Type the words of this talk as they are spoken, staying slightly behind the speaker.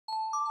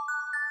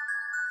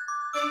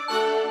Hello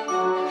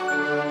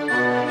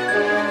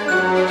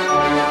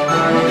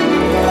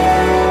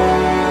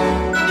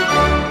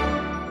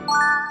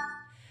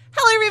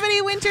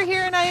everybody, Winter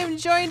here, and I am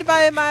joined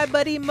by my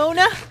buddy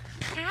Mona.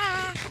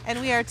 And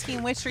we are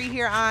Team Witchery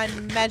here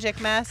on Magic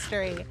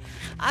Mastery.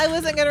 I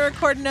wasn't going to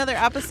record another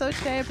episode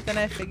today, but then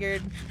I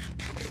figured...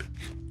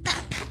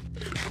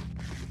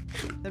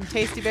 Them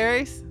tasty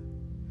berries?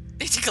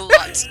 They take a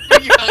lot.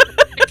 They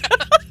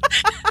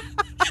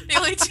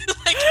only do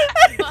like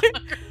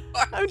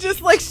I'm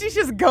just like, she's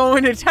just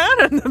going to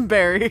town on them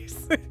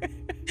berries.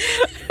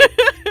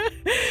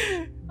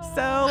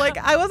 So, like,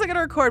 I wasn't going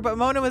to record, but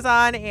Mona was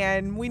on,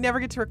 and we never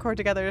get to record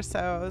together, so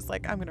I was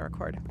like, I'm going to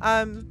record.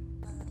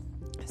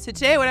 So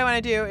today what I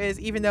want to do is,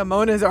 even though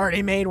Mona's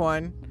already made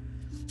one,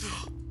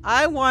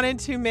 I wanted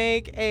to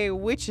make a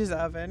witch's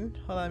oven.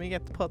 Hold on, let me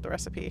pull up the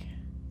recipe.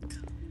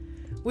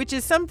 Which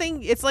is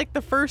something, it's like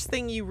the first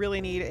thing you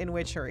really need in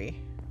witchery,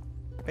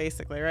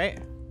 basically, right?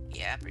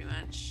 Yeah, pretty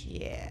much.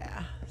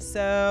 Yeah.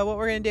 So what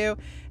we're going to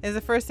do is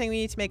the first thing we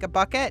need to make a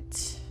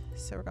bucket.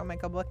 So we're going to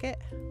make a bucket.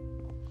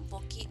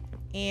 Bucket.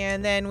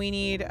 And then we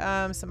need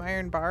some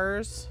iron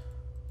bars.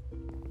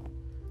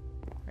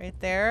 Right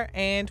there.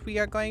 And we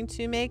are going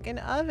to make an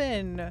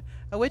oven.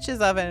 A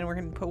witch's oven. We're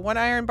going to put one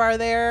iron bar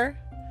there.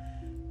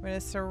 We're going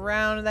to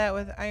surround that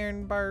with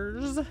iron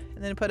bars. And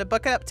then put a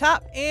bucket up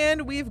top.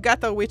 And we've got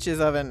the witch's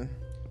oven.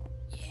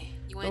 Yeah.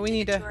 You want to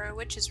take it to our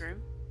witch's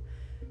room?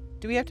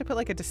 Do we have to put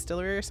like a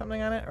distillery or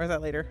something on it? Or is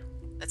that later?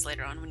 That's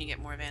later on when you get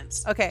more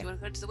advanced. Okay. Do you want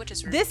to go to the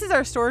witch's room? This is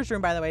our storage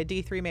room, by the way.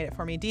 D3 made it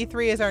for me.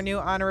 D3 is our new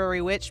honorary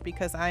witch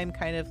because I'm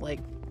kind of like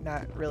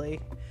not really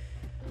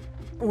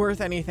worth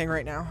anything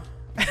right now.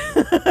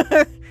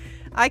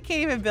 I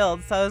can't even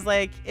build. So I was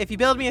like, if you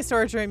build me a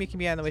storage room, you can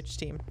be on the witch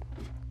team.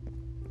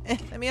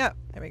 Let me up.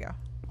 There we go.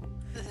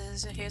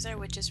 So here's our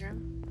witch's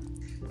room.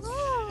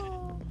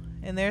 Oh.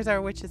 And there's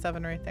our witch's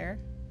oven right there.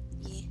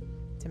 Yeah.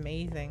 It's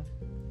amazing.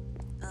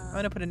 I'm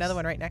going to put another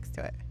one right next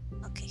to it.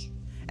 Okay.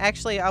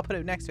 Actually, I'll put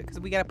it next to it because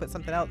we got to put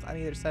something else on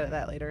either side of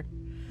that later.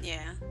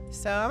 Yeah.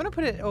 So I'm going to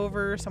put it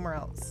over somewhere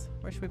else.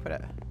 Where should we put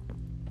it?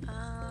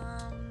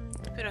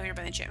 Put it over here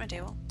by the enchantment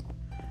table.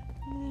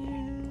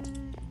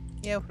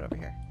 Yeah, we'll put it over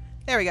here.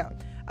 There we go.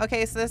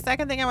 Okay, so the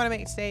second thing I want to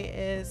make today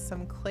is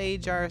some clay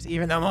jars,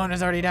 even though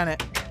Mona's already done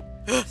it.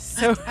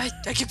 So I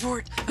get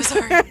bored. I'm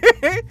sorry.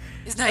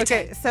 It's nighttime.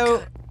 Okay,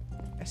 so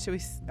should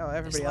we? Oh,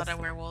 everybody There's a else. lot of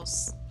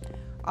werewolves.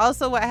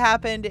 Also, what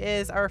happened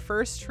is our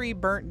first tree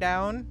burnt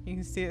down. You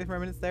can see the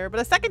remnants there,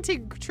 but a second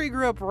tree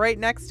grew up right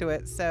next to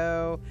it.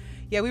 So,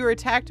 yeah, we were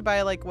attacked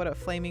by like what, a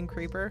flaming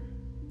creeper?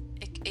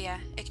 Yeah.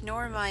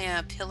 Ignore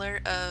my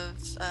pillar of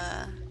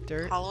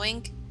Dirt.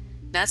 hollowing.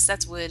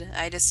 That's wood.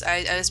 I just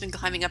been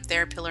climbing up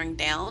there, pillaring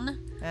down,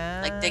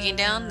 like digging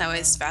down. That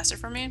was faster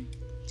for me.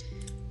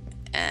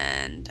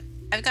 And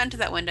I've gotten to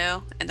that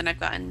window, and then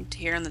I've gotten to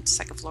here on the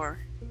second floor.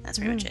 That's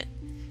pretty much it.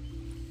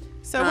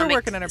 So we're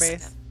working on our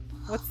base.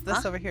 What's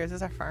this over here? Is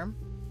this our farm?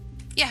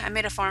 Yeah, I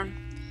made a farm.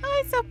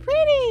 Oh, it's so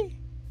pretty.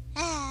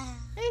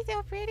 It's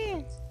so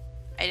pretty.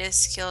 I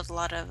just killed a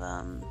lot of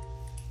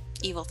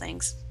evil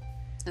things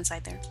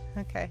inside there.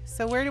 Okay,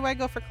 so where do I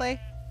go for clay?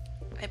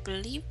 I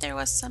believe there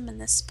was some in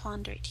this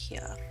pond right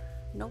here.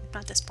 Nope,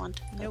 not this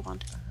pond. No Nope.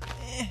 pond.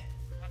 I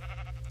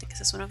think it's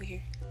this one over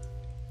here.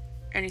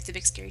 Underneath the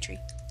big scary tree.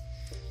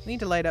 We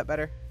need to light up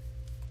better.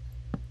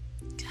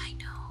 I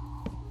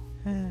know.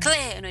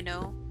 Clay! Oh,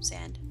 no,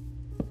 sand.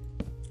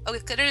 Oh,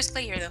 there's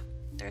clay here, though.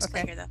 There's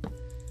clay here, though.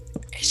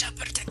 I shall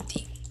protect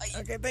thee.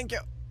 Okay, thank you.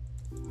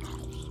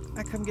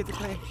 I come get the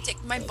clay.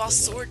 Take my boss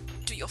sword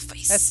to your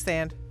face. That's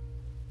sand.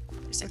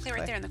 There's a clay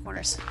right there in the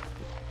corners.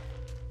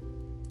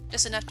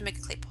 Just enough to make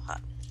a clay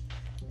pot.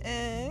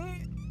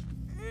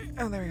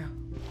 Oh, there we go.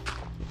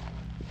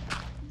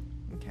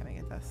 Okay, let me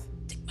get this.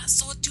 Take my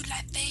sword to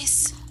thy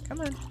face.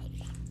 Come on.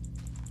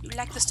 You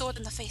like the sword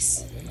in the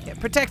face. Yeah,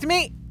 protect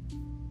me!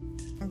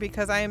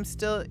 Because I am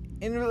still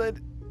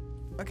invalid.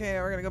 Okay,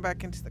 we're gonna go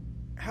back into the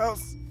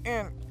house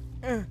and...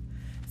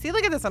 See,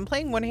 look at this. I'm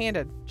playing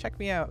one-handed. Check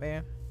me out,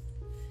 man.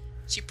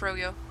 She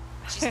pro-yo.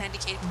 She's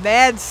handicapped.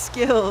 Mad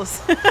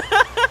skills.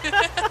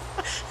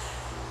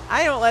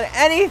 I don't let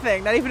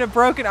anything, not even a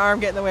broken arm,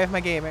 get in the way of my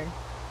gaming.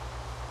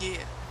 Yeah.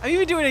 I'm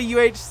even doing a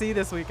UHC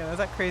this weekend. Is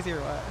that crazy or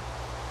what?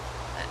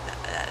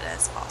 That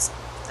is awesome.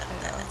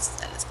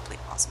 That is complete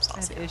awesome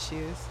sauce. I have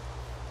issues.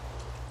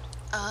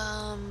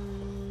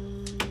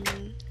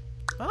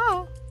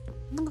 Oh.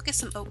 I'm gonna go get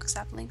some oak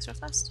saplings real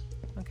fast.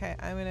 Okay,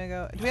 I'm gonna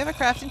go. Do we have a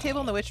crafting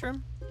table in the witch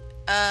room?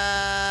 No.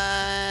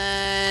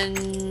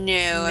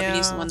 I've been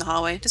using one in the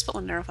hallway. Just put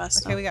one there real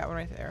fast. Okay, we got one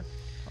right there.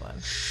 Hold on.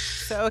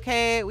 So,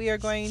 okay, we are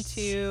going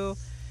to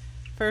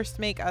first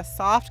make a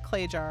soft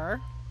clay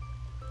jar.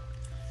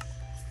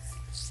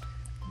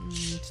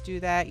 To do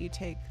that, you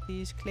take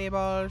these clay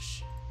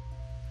balls,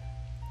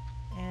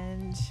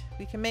 and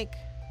we can make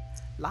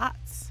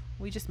lots.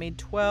 We just made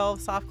 12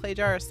 soft clay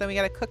jars. Then we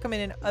gotta cook them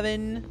in an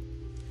oven.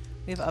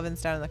 We have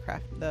ovens down in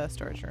the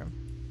storage room.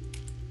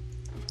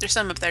 There's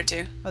some up there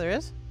too. Oh, there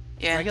is?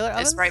 Yeah, Regular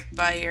ovens? it's right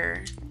by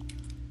your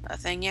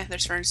thing. Yeah,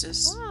 there's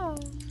furnaces. Oh.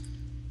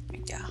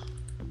 Yeah.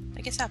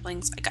 I get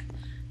saplings. You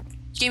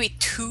gave me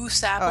 2 Oh,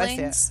 saplings? I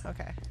see it.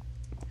 Okay.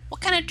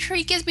 What kind of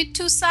tree gives me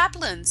 2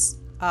 saplings?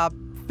 A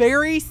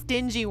very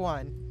stingy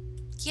one.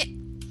 Yeah,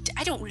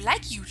 I don't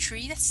like you,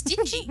 tree. That's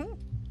stingy.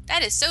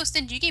 That is so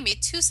stingy. You gave me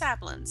 2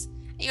 saplings.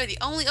 And you're the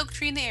only oak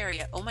tree in the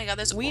area. Oh my god,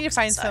 there's a We need to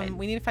find some.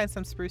 We need to find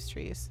some spruce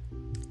trees.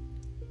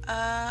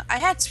 I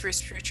had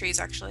spruce trees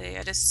actually.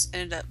 I just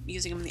ended up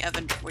using them in the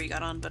oven before you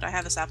got on, but I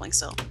have a sapling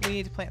still. We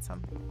need to plant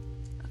some.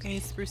 Okay. We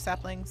need spruce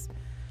saplings.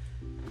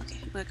 Okay,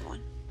 I'm gonna go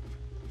on.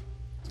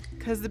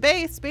 Because the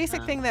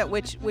basic thing that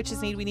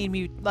witches need, we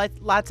need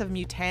lots of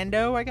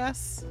mutando, I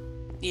guess.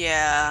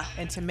 Yeah.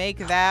 And to make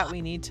that,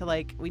 we need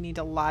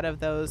a lot of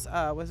those.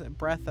 Was it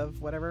breath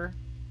of whatever?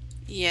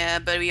 Yeah,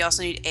 but we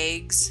also need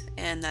eggs,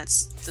 and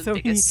that's the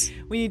biggest.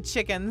 We need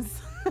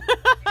chickens.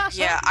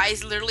 Yeah, I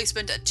literally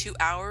spent 2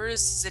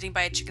 hours sitting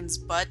by a chicken's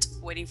butt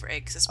waiting for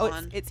eggs to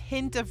spawn. Oh, it's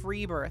hint of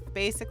rebirth.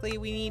 Basically,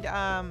 we need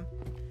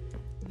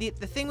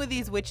the thing with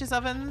these witches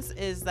ovens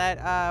is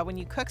that when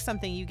you cook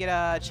something, you get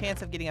a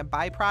chance of getting a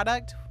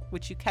byproduct,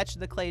 which you catch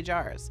in the clay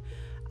jars.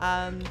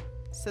 So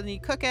then you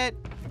cook it,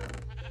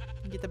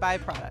 you get the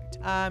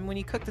byproduct. When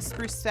you cook the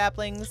spruce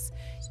saplings,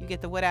 you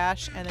get the wood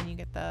ash, and then you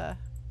get the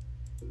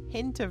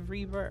hint of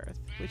rebirth,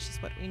 which is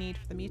what we need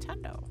for the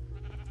mutando.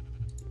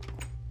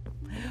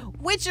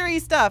 Witchery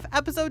stuff,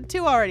 episode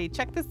 2 already.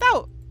 Check this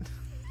out.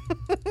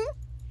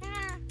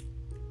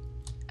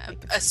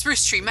 A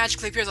spruce tree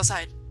magically appears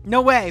outside.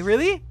 No way,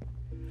 really?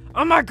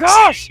 Oh my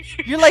gosh!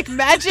 You're like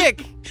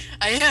magic!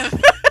 I am.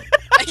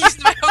 I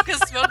used my hocus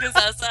pocus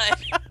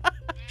outside.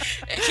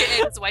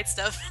 AKA it's white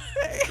stuff.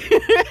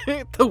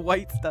 The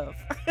white stuff.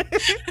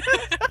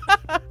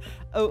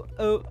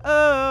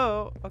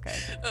 Oh. Okay.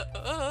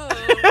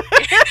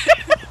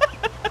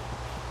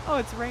 Oh,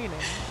 it's raining.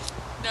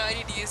 No, I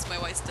need to use my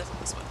white stuff on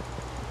this one.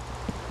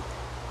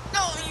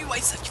 No, you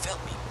white stuff, you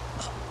failed me.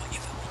 Oh, you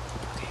failed me.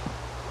 Okay.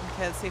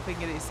 Okay, let's see if we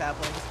can get any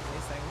saplings from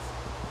these things.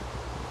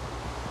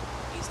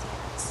 Use the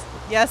axe.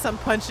 Yes, I'm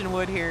punching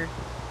wood here.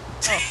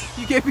 Oh,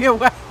 you gave me a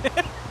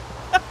weapon.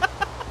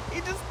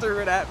 He just threw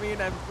it at me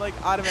and I'm like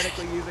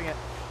automatically using it.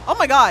 Oh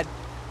my god!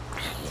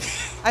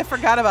 I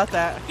forgot about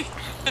that.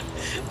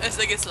 I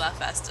think it's a lot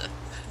faster.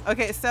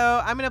 Okay,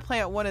 so I'm gonna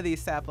plant one of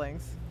these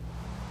saplings.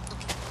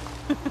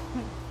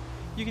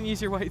 You can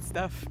use your white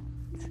stuff.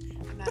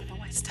 I'm out of my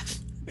white stuff.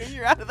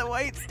 You're out of the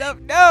white stuff.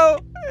 No!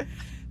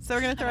 So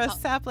we're gonna throw a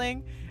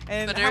sapling.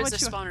 And but there's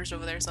spawners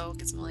over there, so I'll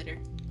get some later.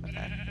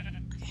 Okay.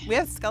 We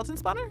have skeleton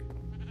spawner?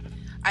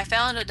 I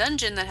found a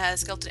dungeon that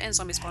has skeleton and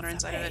zombie spawner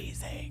inside of it.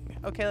 Amazing.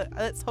 Okay,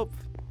 let's hope.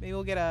 Maybe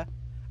we'll get a...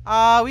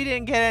 Oh, we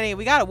didn't get any.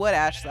 We got a wood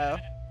ash, though.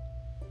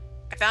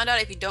 I found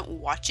out if you don't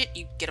watch it,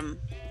 you get them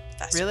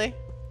faster. Really?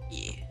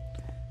 Yeah.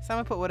 So I'm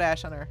gonna put wood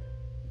ash on her.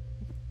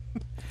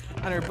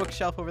 On her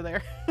bookshelf over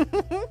there.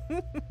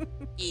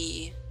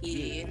 Yeah.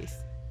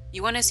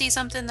 You want to see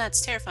something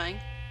that's terrifying?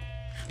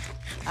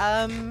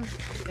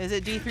 Is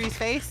it D3's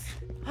face?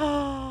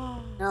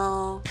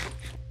 No.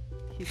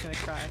 He's gonna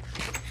cry.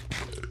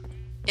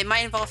 It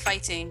might involve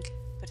fighting,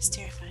 but it's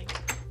terrifying.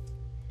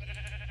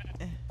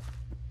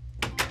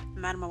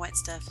 I'm out of my white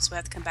stuff, so I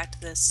have to come back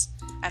to this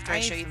after I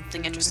show you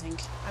something interesting.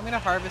 I'm gonna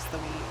harvest the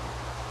wheat.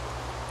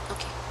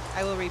 Okay.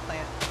 I will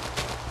replant.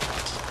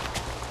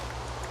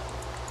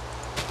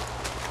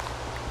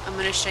 I'm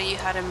gonna show you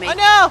how to make. Oh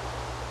no!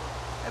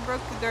 I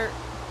broke the dirt.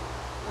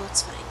 Oh,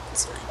 it's fine.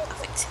 It's fine. I'll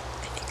fix it.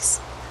 I fix.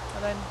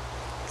 Well then,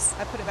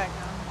 I put it back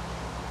now.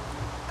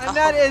 I'm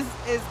not as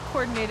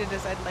coordinated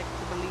as I'd like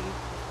to believe.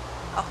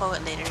 I'll hoe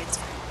it later. It's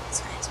fine. It's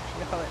fine. It's fine.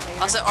 You'll hoe it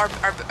later. Also,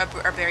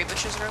 our berry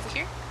bushes are over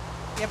here.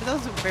 Yeah, but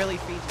those barely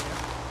feed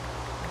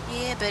you.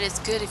 Yeah, but it's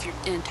good if you're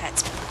in a tight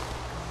spot.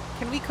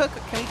 Can we cook?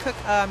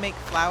 Make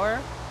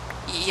flour?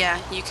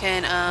 Yeah, you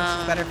can.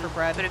 Which is better for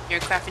bread. Put it on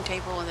your crafting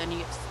table, and then you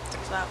get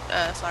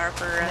flour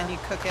per. And then you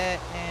cook it,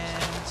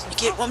 and you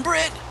get 1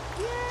 bread.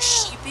 Yeah.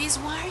 Sheepies,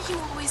 why are you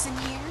always in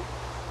here?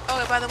 Oh,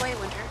 and by the way,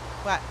 Wyntr.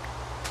 What?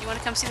 You want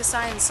to come see the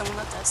sign? Someone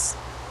left us.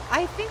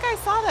 I think I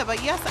saw that,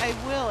 but yes, I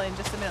will in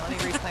just a minute. Let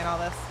me replant all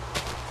this.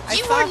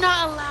 You are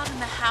not allowed in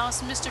the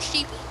house, Mr.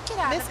 Sheepy. Get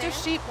out of there.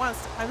 Mr. Sheep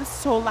wants to... I'm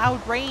so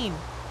loud rain.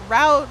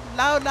 Loud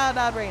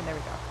rain. There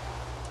we go.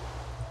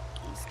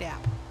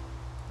 Stab. There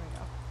we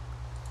go.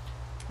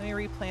 Let me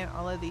replant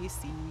all of these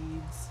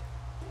seeds.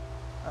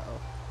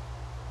 Uh-oh.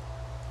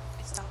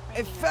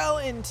 It fell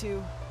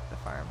into the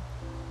farm.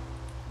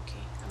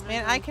 Okay.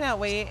 Man, I cannot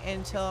wait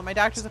until my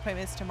doctor's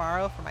appointment is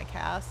tomorrow for my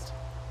cast.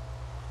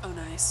 Oh,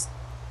 nice.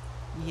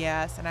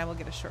 Yes, and I will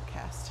get a short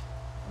cast.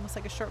 Almost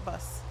like a short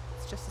bus.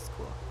 It's just as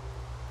cool.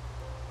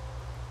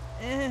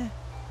 I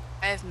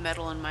have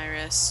metal in my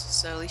wrist,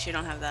 so at least you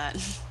don't have that.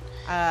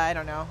 I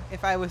don't know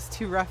if I was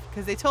too rough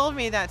because they told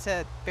me not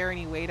to bear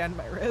any weight on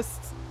my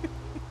wrists.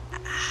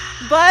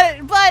 but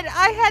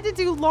I had to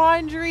do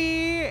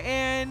laundry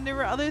and there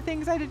were other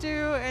things I had to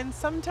do, and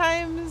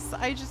sometimes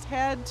I just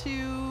had to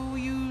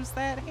use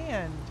that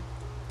hand.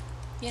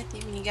 Yeah,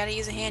 when you gotta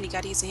use a hand, you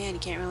gotta use a hand. You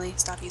can't really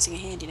stop using a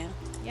hand, you know?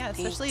 Yeah,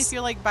 especially if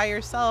you're like by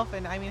yourself,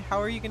 and I mean,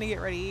 how are you gonna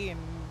get ready? And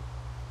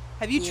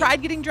have you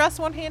tried getting dressed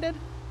one-handed?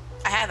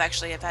 I have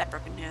actually. I've had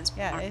broken hands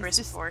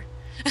before.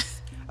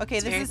 Okay,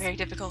 it's this very, is very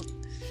difficult.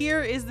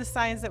 Here is the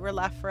signs that were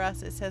left for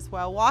us. It says,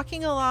 while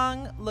walking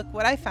along, look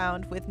what I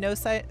found. With no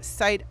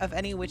sight of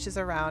any witches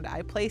around,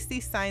 I place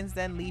these signs,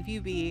 then leave you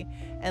be,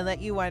 and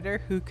let you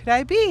wonder, who could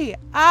I be?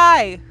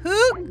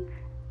 Who?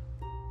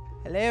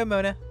 Hello,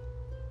 Mona.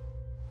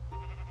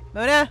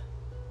 Mona?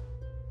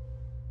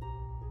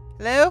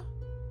 Hello?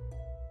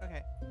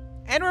 Okay.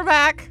 And we're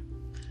back.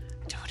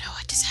 I don't know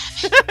what just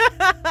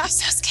happened. I'm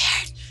so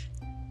scared.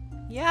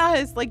 Yeah,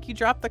 it's like you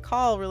dropped the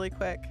call really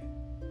quick.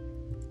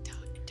 Don't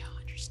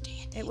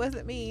understand. It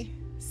wasn't me.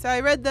 So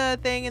I read the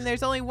thing, and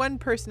there's only one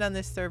person on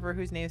this server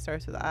whose name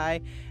starts with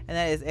I, and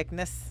that is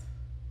Ignis.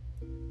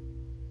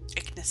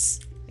 Ignis.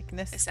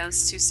 Ignis. It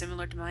sounds too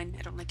similar to mine.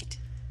 I don't like it.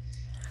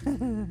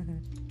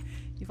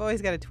 You've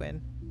always got a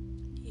twin.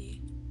 Yeah.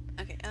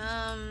 Okay.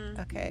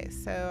 Okay,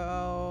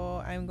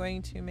 so I'm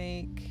going to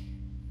make.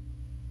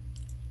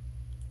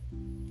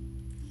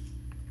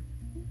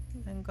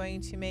 I'm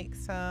going to make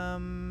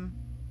some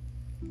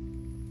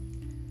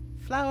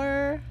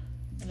flour,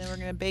 and then we're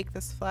gonna bake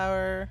this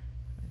flour.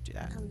 Do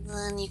that. And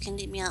then you can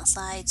leave me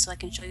outside so I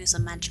can show you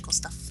some magical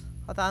stuff.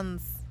 Hold on.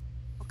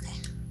 Okay.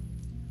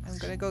 I'm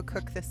gonna go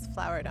cook this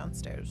flour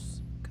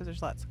downstairs because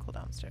there's lots of coal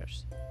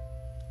downstairs.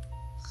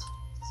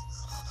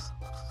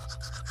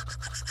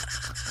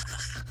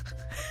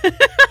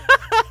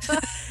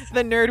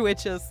 The nerd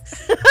witches.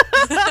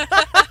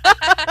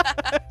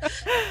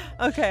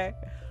 Okay.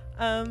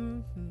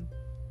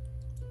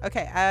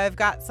 Okay, I've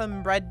got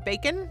some bread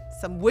bacon,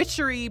 some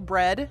witchery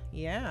bread.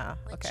 Yeah.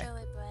 Okay.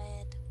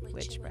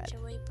 Witchery bread.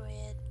 Witchery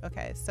bread.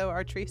 Okay, so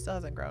our tree still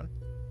hasn't grown.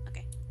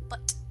 Okay,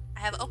 but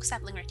I have an oak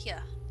sapling right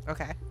here.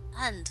 Okay.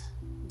 And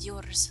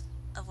yours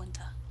of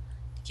winter.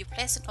 If you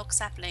place an oak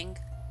sapling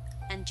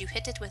and you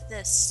hit it with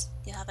this,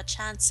 you have a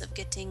chance of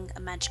getting a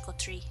magical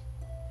tree.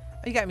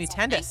 Oh, you got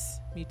mutandis.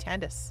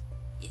 Mutandis.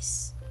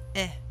 Yes.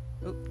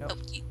 Oh, no. Oh,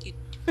 you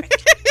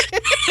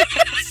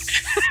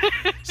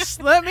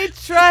Let me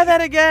try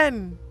that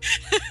again.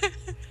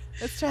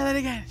 Let's try that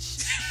again.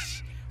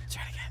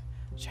 Try it again.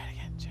 Try it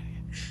again. Try it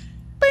again.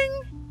 Bing.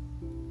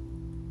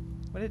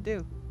 What did it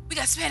do? We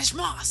got Spanish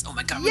moss. Oh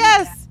my god.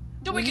 Yes.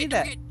 Don't we make need it.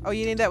 that. Oh,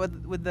 you need that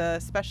with the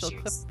special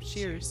clip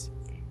shears.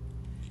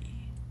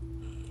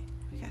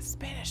 We got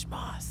Spanish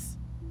moss.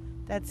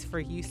 That's for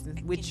use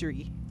in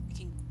witchery. We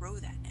can grow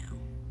that now.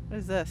 What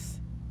is this?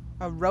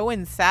 A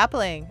rowan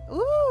sapling.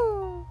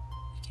 Ooh.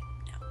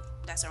 No,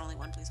 that's our only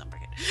one. Please don't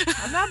break it.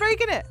 I'm not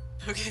breaking it.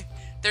 Okay.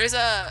 There's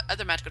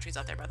other magical trees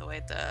out there, by the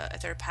way.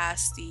 If they're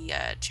past the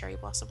cherry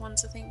blossom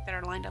ones, I think, that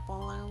are lined up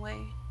all along the way.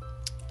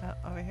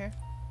 Over here?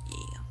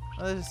 Yeah.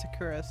 Oh, those are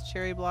sakuras.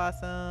 Cherry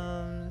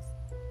blossoms.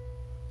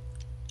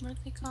 What are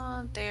they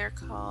called? They're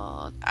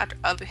called...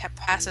 we have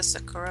past the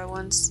sakura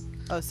ones.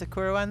 Oh,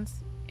 sakura ones?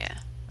 Yeah.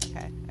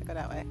 Okay, I go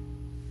that way.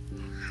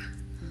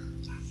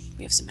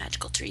 We have some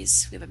magical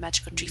trees. We have a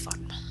magical tree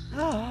farm.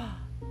 Oh,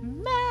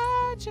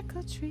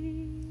 magical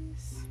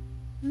trees.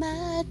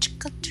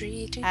 Magical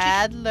tree.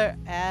 Elderwood.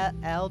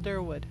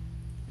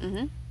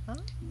 Mm-hmm. Oh.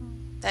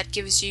 That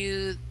gives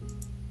you...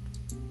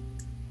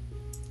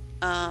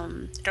 I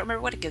don't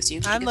remember what it gives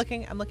you. I'm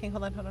looking.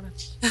 Hold on.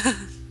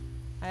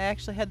 I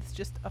actually had this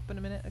just up in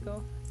a minute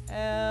ago.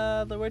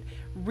 Elderwood.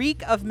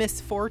 Reek of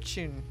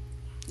misfortune.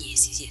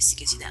 Yes. It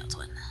gives you that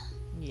one.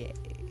 Yes.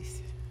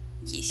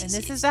 Yes. And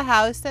this is the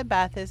house that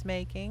Beth is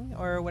making,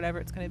 or whatever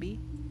it's going to be.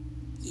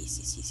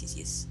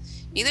 Yes.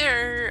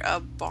 Either a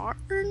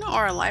barn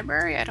or a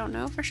library. I don't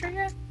know for sure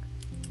yet.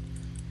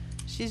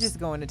 She's just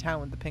going to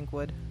town with the pink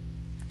wood.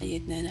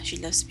 No, she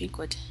loves the pink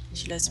wood.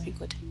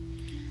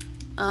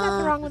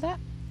 Nothing wrong with that.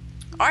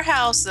 Our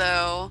house,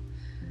 though,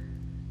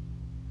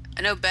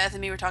 I know Beth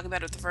and me were talking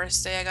about it the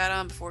first day I got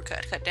on before it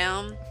cut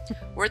down.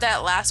 Where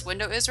that last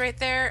window is right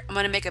there, I'm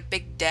going to make a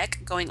big deck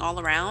going all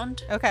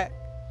around. Okay.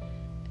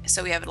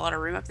 So we have a lot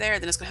of room up there.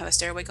 Then it's going to have a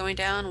stairway going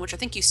down, which I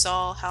think you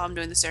saw how I'm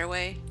doing the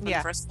stairway on the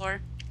first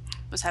floor.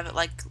 Let's have it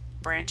like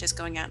branches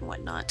going out and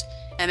whatnot.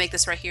 And make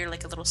this right here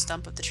like a little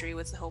stump of the tree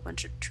with a whole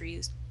bunch of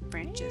trees,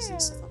 branches and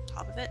stuff on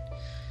top of it.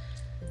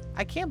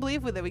 I can't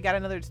believe that we got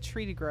another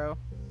tree to grow.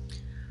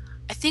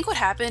 I think what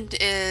happened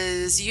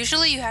is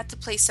usually you have to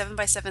place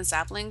 7x7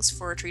 saplings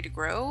for a tree to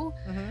grow.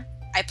 Mm-hmm.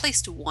 I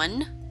placed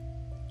one,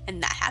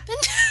 and that happened.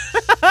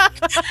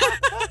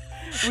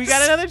 We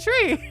got another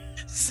tree.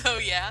 So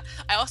yeah,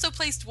 I also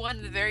placed one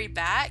in the very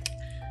back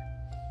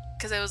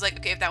because I was like,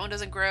 okay, if that one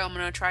doesn't grow, I'm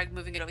gonna try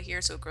moving it over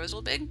here so it grows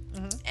real big.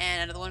 Mm-hmm.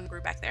 And another one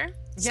grew back there.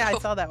 Yeah, so... I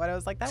saw that one. I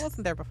was like, that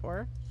wasn't there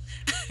before.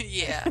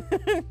 Yeah,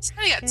 so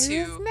I got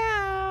two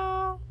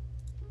now.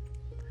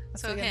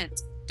 So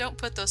hint. Don't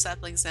put those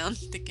saplings down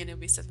thinking it'll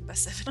be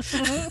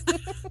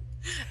 7x7.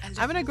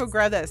 I'm gonna go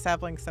grab that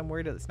sapling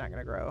somewhere that's not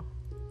gonna grow.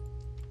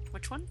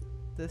 Which one?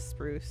 This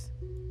spruce.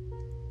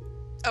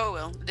 Oh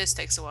well, this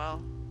takes a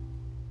while.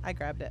 I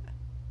grabbed it.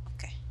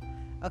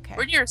 Okay.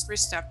 We're near a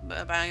spruce snap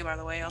value, by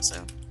the way,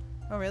 also.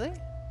 Oh really?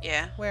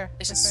 Yeah. Where?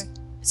 It's just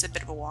it's a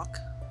bit of a walk.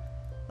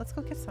 Let's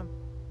go get some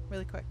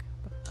really quick.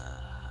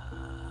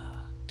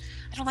 I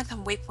don't like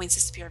them waypoints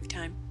disappear every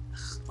time.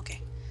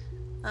 Okay.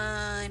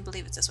 I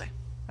believe it's this way.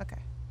 Okay.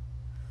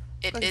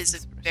 It is a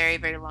very,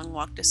 very long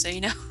walk, just so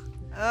you know.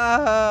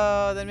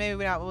 Oh, then maybe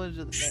we'll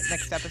do the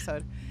next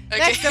episode. Okay.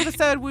 Next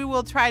episode, we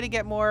will try to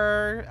get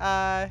more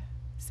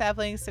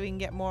saplings so we can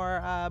get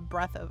more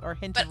breath of, or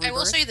hint of But I will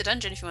rebirth. show you the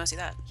dungeon if you want to see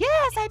that.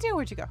 Yes, I do.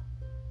 Where'd you go?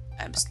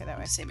 I'm Okay, that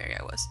way. the same area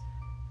I was.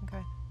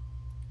 Okay.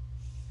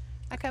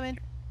 I come in.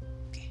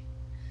 Okay.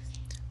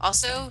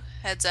 Also,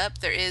 heads up,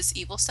 there is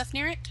evil stuff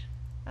near it.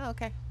 Oh,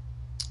 okay.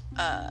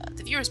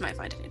 The viewers might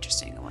find it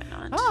interesting and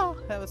whatnot. Oh,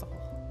 that was a hole.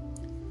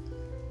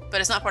 But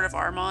it's not part of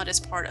our mod, it's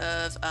part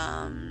of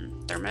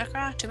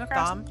Thaumcraft?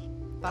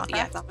 Thaumcraft?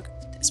 Yeah,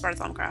 it's part of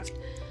Thaumcraft.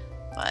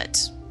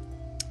 But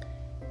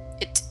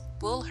it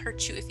will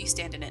hurt you if you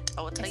stand in it.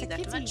 I will tell you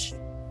that much.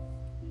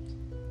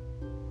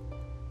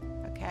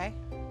 Okay.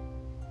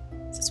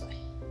 It's this way.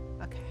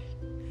 Okay.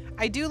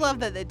 I do love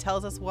that it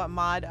tells us what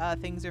mod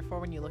things are for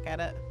when you look at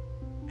it.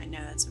 I know,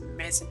 that's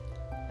amazing.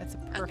 That's a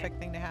perfect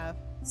thing to have.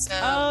 So,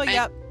 oh,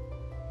 yep.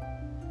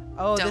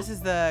 Oh, Don't. this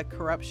is the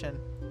corruption.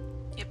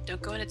 Yep,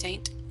 don't go in a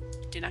taint.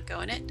 Do not go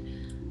in it.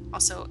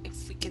 Also,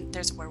 if we can,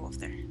 there's a werewolf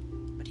there.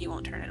 But he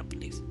won't turn, I don't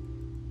believe.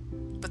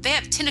 But they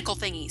have tentacle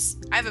thingies.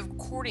 I have a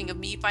recording of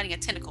me fighting a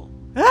tentacle.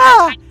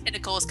 Ah!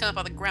 Tentacle has come up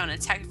on the ground and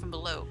attacked me from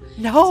below.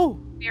 No!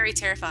 It's very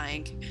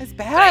terrifying. It's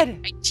bad.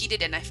 I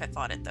cheated and I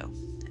fought it though.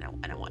 And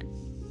I won.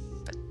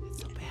 But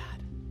It's so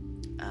bad.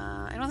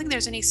 I don't think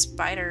there's any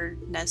spider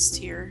nests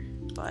here,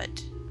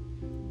 but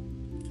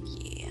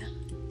yeah,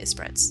 it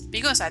spreads. But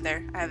you go inside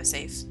there. I have a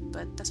safe,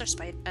 but that's our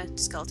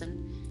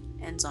skeleton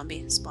and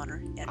zombie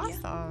spawner area.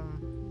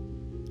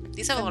 Awesome.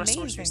 These have a lot of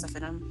Amazing. sorcery stuff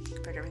in them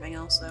compared to everything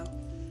else, though.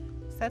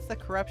 So that's the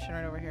corruption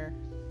right over here.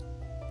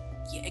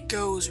 Yeah, it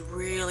goes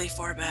really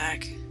far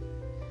back.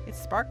 It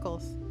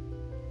sparkles.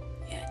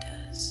 Yeah, it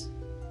does.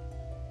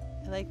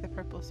 I like the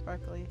purple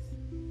sparklies.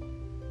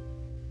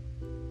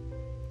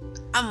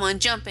 I'm gonna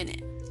jump in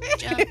it.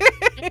 Jump,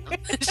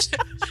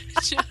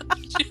 jump.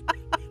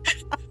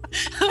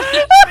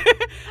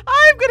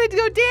 I'm gonna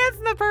go dance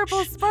in the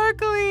purple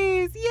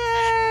sparklies!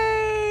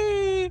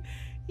 Yay!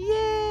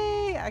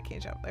 Yay! I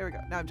can't jump. There we go.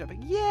 Now I'm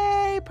jumping.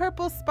 Yay!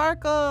 Purple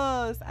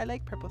sparkles! I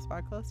like purple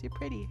sparkles. You're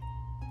pretty.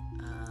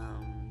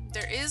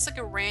 There is like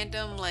a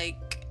random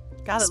like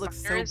God, it looks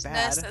so spider's bad.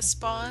 nest that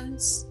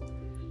spawns,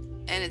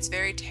 and it's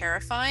very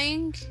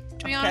terrifying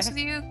to be honest with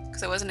you,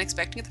 because I wasn't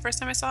expecting it the first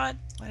time I saw it.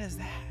 What is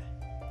that?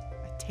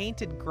 A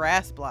tainted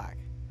grass block.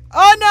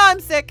 Oh no, I'm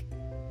sick!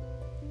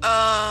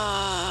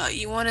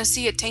 You want to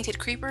see a tainted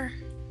creeper?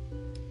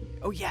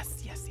 Oh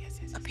yes, yes, yes,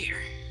 yes. Up here.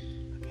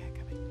 Okay, I'm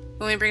coming. You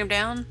want me to bring him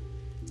down?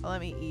 Well,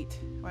 let me eat.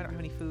 Oh, I don't have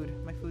any food.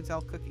 My food's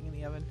all cooking in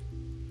the oven.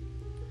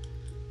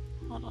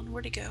 Hold on,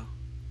 where'd he go?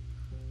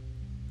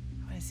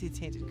 I want to see a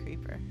tainted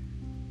creeper.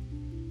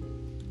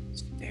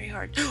 It's very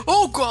hard.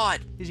 Oh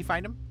god! Did you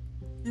find him?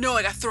 No,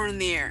 I got thrown in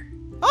the air.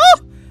 Oh!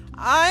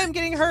 I'm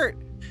getting hurt.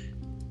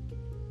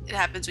 It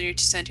happens when you're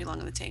standing too long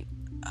in the tank.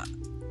 I'm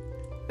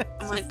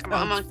on clean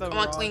ground. I'm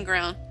on clean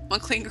ground. I'm on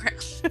clean ground.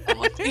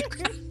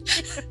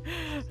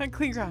 On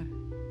clean ground.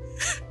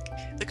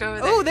 Look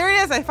over there. Oh, there he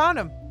is. I found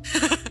him.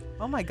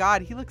 Oh my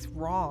god, he looks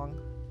wrong.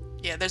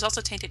 Yeah, there's also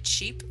tainted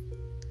sheep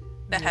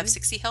that have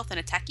 60 health and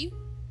attack you.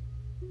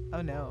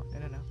 Oh no, no,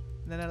 no, no.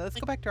 No, no, let's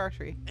go back to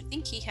archery. I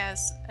think he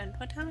has. And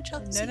what how much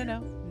health? No, no,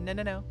 no, no,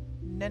 no, no,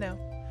 no, no.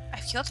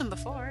 I've killed him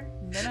before.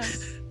 No, no.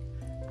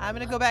 I'm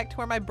gonna go back to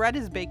where my bread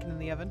is baking in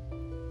the oven.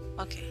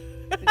 Okay.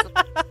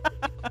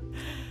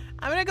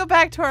 I'm gonna go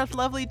back to our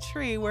lovely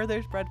tree where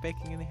there's bread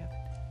baking in the oven.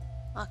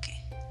 Okay.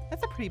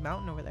 That's a pretty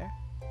mountain over there.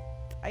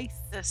 Ice.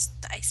 The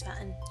ice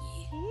mountain.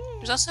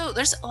 Yeah.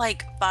 There's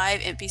like 5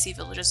 NPC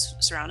villages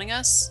surrounding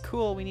us.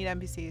 Cool. We need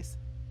NPCs.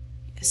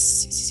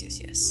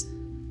 Yes.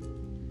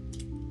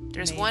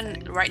 There's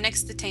one right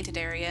next to the tainted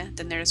area.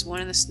 Then there's one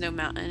in the snow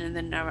mountain, and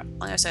then on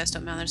the other side of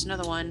Stone Mountain, there's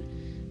another one.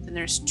 Then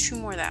there's 2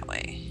 more that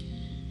way,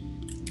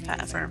 in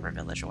front of our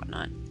village or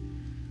whatnot,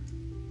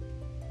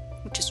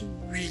 which is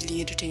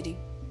really entertaining.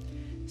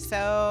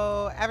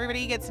 So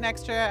everybody gets an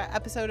extra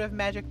episode of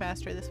Magic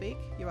Mastery this week.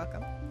 You're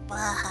welcome.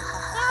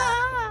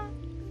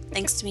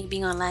 Thanks to me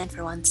being online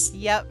for once.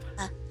 Yep.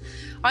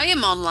 I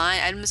am online.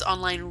 I'm just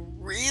online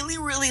really,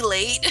 really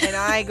late. And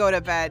I go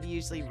to bed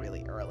usually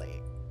really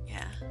early.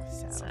 Yeah.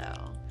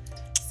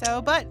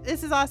 So, but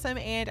this is awesome,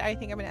 and I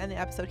think I'm going to end the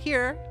episode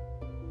here.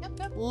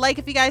 Yep. Like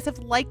if you guys have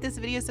liked this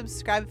video,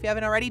 subscribe if you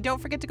haven't already.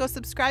 Don't forget to go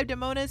subscribe to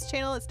Mona's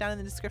channel. It's down in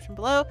the description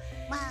below.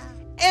 Wow.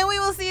 And we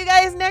will see you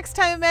guys next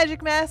time in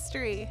Magic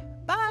Mastery.